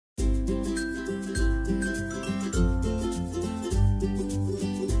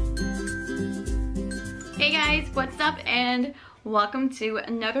Hey guys, what's up and welcome to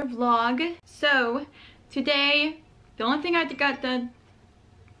another vlog. So today the only thing I got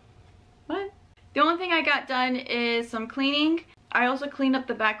done is some cleaning. I also cleaned up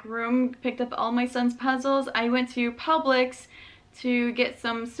the back room, picked up all my son's puzzles. I went to Publix to get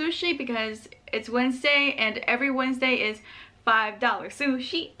some sushi because it's Wednesday and every Wednesday is $5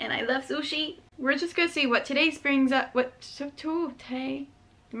 sushi and I love sushi. We're just gonna see what today brings up.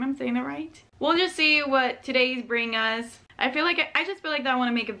 Am I saying that right? We'll just see what today's bring us. I just feel like I want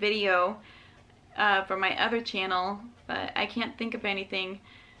to make a video for my other channel, but I can't think of anything.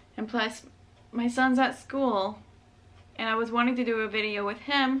 And plus, my son's at school, and I was wanting to do a video with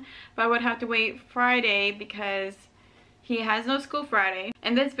him, but I would have to wait Friday because he has no school Friday.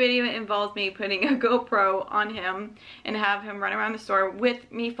 And this video involves me putting a GoPro on him and have him run around the store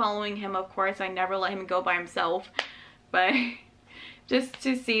with me following him. Of course, I never let him go by himself, but just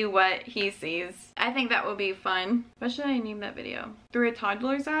to see what he sees. I think that will be fun. What should I name that video? Through a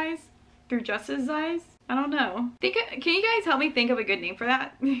toddler's eyes? Through Justice's eyes? I don't know. Can you guys help me think of a good name for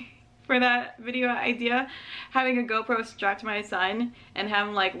that? For that video idea? Having a GoPro strapped to my son and have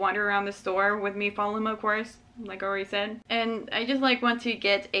him like wander around the store with me following him, of course, like I already said. And I just like want to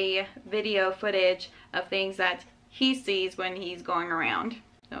get a video footage of things that he sees when he's going around.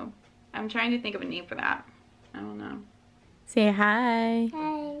 So I'm trying to think of a name for that. I don't know. Say hi.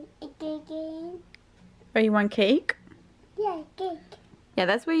 Hi, cake. Oh, you want cake? Yeah, cake. Yeah,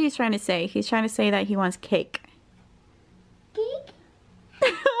 that's what he's trying to say. He's trying to say that he wants cake. Cake?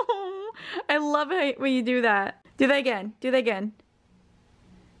 I love it when you do that. Do that again. Do that again.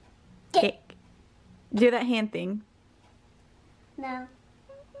 Cake. Do that hand thing. No,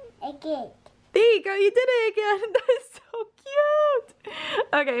 a cake. There you go. You did it again. That is so cute.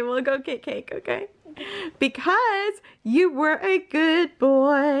 Okay, we'll go get cake, okay? Because you were a good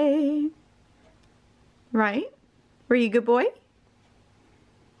boy. Right? Were you a good boy?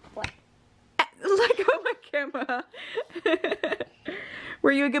 Boy. Let go of my camera.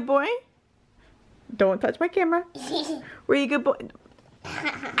 Were you a good boy? Don't touch my camera. Were you a good boy?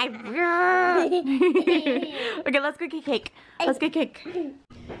 Okay, let's go get cake. Let's get cake.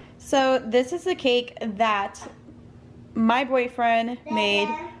 So this is the cake that my boyfriend made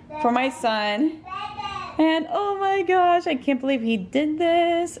for my son. And oh my gosh, I can't believe he did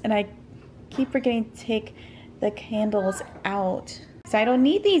this. And I keep forgetting to take the candles out. So I don't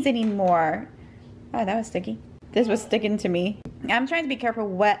need these anymore. Oh, that was sticky. This was sticking to me. I'm trying to be careful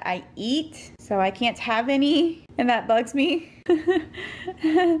what I eat, so I can't have any, and that bugs me.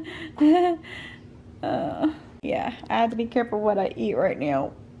 Yeah, I have to be careful what I eat right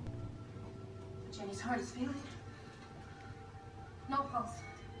now. Jenny's heart is failing. No pulse.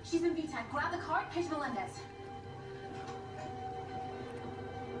 She's in VTAC. Grab the card, Paige Melendez.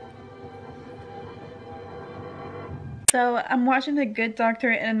 So I'm watching The Good Doctor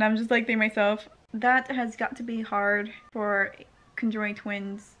and I'm just like thinking to myself, that has got to be hard for conjoined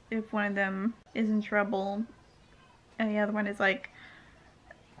twins if one of them is in trouble and the other one is like,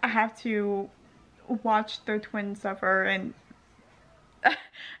 I have to watch their twin suffer, and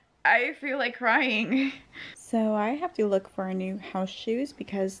I feel like crying. So I have to look for new house shoes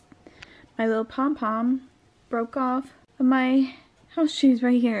because my little pom-pom broke off of my house shoes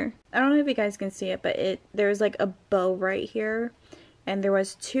right here. I don't know if you guys can see it, but there's like a bow right here. And there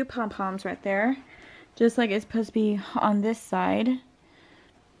was two pom-poms right there. Just like it's supposed to be on this side.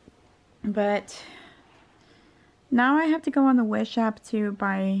 But now I have to go on the Wish app to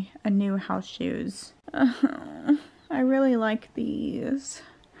buy a new house shoes. I really like these.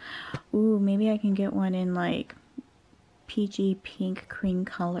 Ooh, maybe I can get one in like peachy pink cream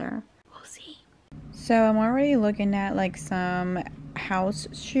color. We'll see. So I'm already looking at like some house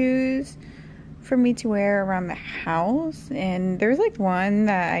shoes for me to wear around the house, and there's like one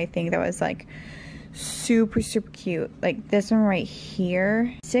that I think that was like super cute, like this one right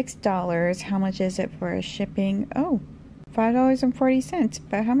here. $6. How much is it for shipping? Oh, $5.40.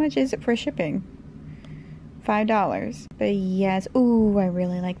 But how much is it for shipping? $5. But yes, ooh, I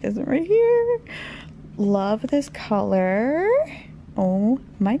really like this one right here. Love this color. Oh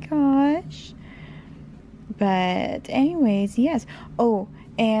my gosh. But anyways, yes. Oh,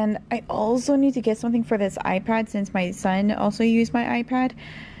 and I also need to get something for this iPad since my son also used my iPad.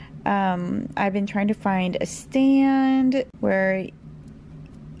 I've been trying to find a stand where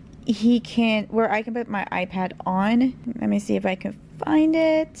I can put my iPad on. Let me see if I can find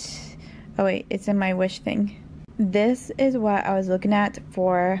it. Oh wait, it's in my Wish thing. This is what I was looking at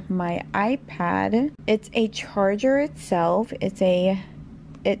for my iPad. It's a charger itself. It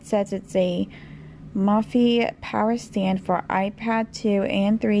says it's a Mophie power stand for iPad 2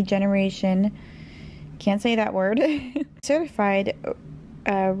 and 3 generation Can't say that word. Certified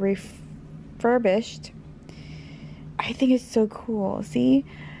refurbished. I think it's so cool. See,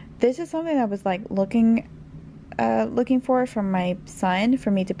 this is something I was like looking for from my son, for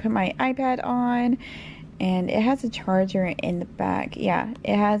me to put my iPad on. And it has a charger in the back. Yeah,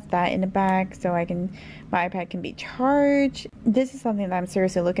 it has that in the back, so my iPad can be charged. This is something that I'm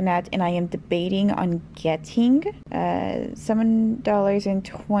seriously looking at, and I am debating on getting.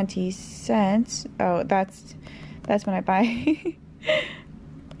 $7.20. Oh, that's when I buy.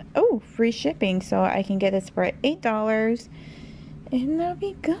 Oh, free shipping, so I can get this for $8, and that'll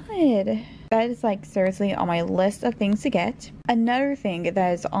be good. That is like seriously on my list of things to get. Another thing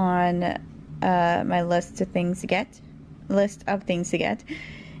that is on my list of things to get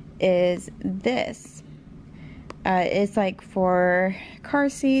is this. It's like for car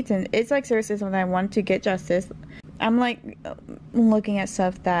seats, and it's like seriously something I want to get justice. I'm like looking at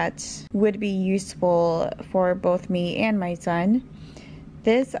stuff that would be useful for both me and my son.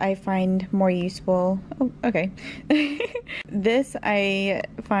 This I find more useful. Oh, okay. This I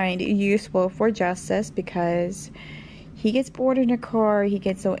find useful for Justice because he gets bored in a car. He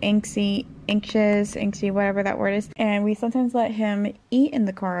gets so anxious, whatever that word is. And we sometimes let him eat in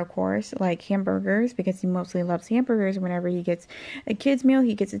the car, of course, like hamburgers, because he mostly loves hamburgers. Whenever he gets a kid's meal,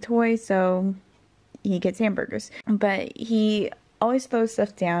 he gets a toy, so he gets hamburgers. But he always throws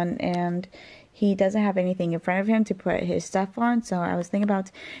stuff down, and he doesn't have anything in front of him to put his stuff on. So I was thinking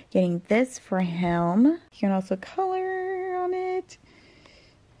about getting this for him. You can also color on it.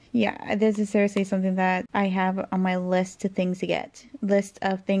 Yeah, this is seriously something that I have on my list of things to get.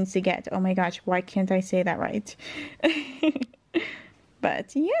 Oh my gosh, why can't I say that right?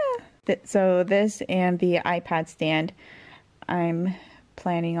 But yeah. So this and the iPad stand I'm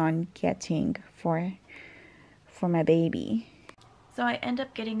planning on getting for my baby. So I end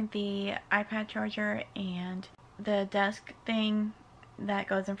up getting the iPad charger and the desk thing that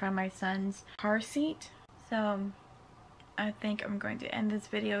goes in front of my son's car seat. So I think I'm going to end this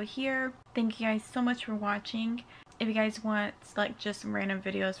video here. Thank you guys so much for watching. If you guys want like just some random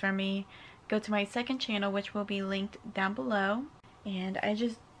videos from me, go to my second channel, which will be linked down below. And I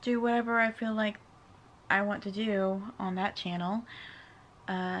just do whatever I feel like I want to do on that channel.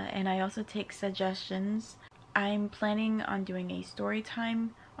 And I also take suggestions. I'm planning on doing a story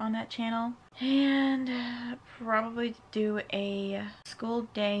time on that channel. And probably do a school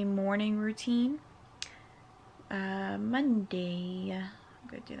day morning routine. Monday. I'm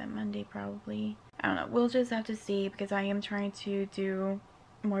gonna do that Monday probably. I don't know. We'll just have to see because I am trying to do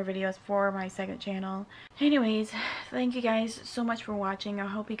more videos for my second channel. Anyways, thank you guys so much for watching. I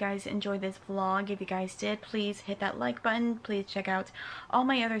hope you guys enjoyed this vlog. If you guys did, please hit that like button. Please check out all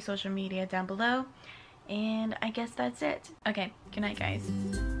my other social media down below. And I guess that's it. Okay, good night guys.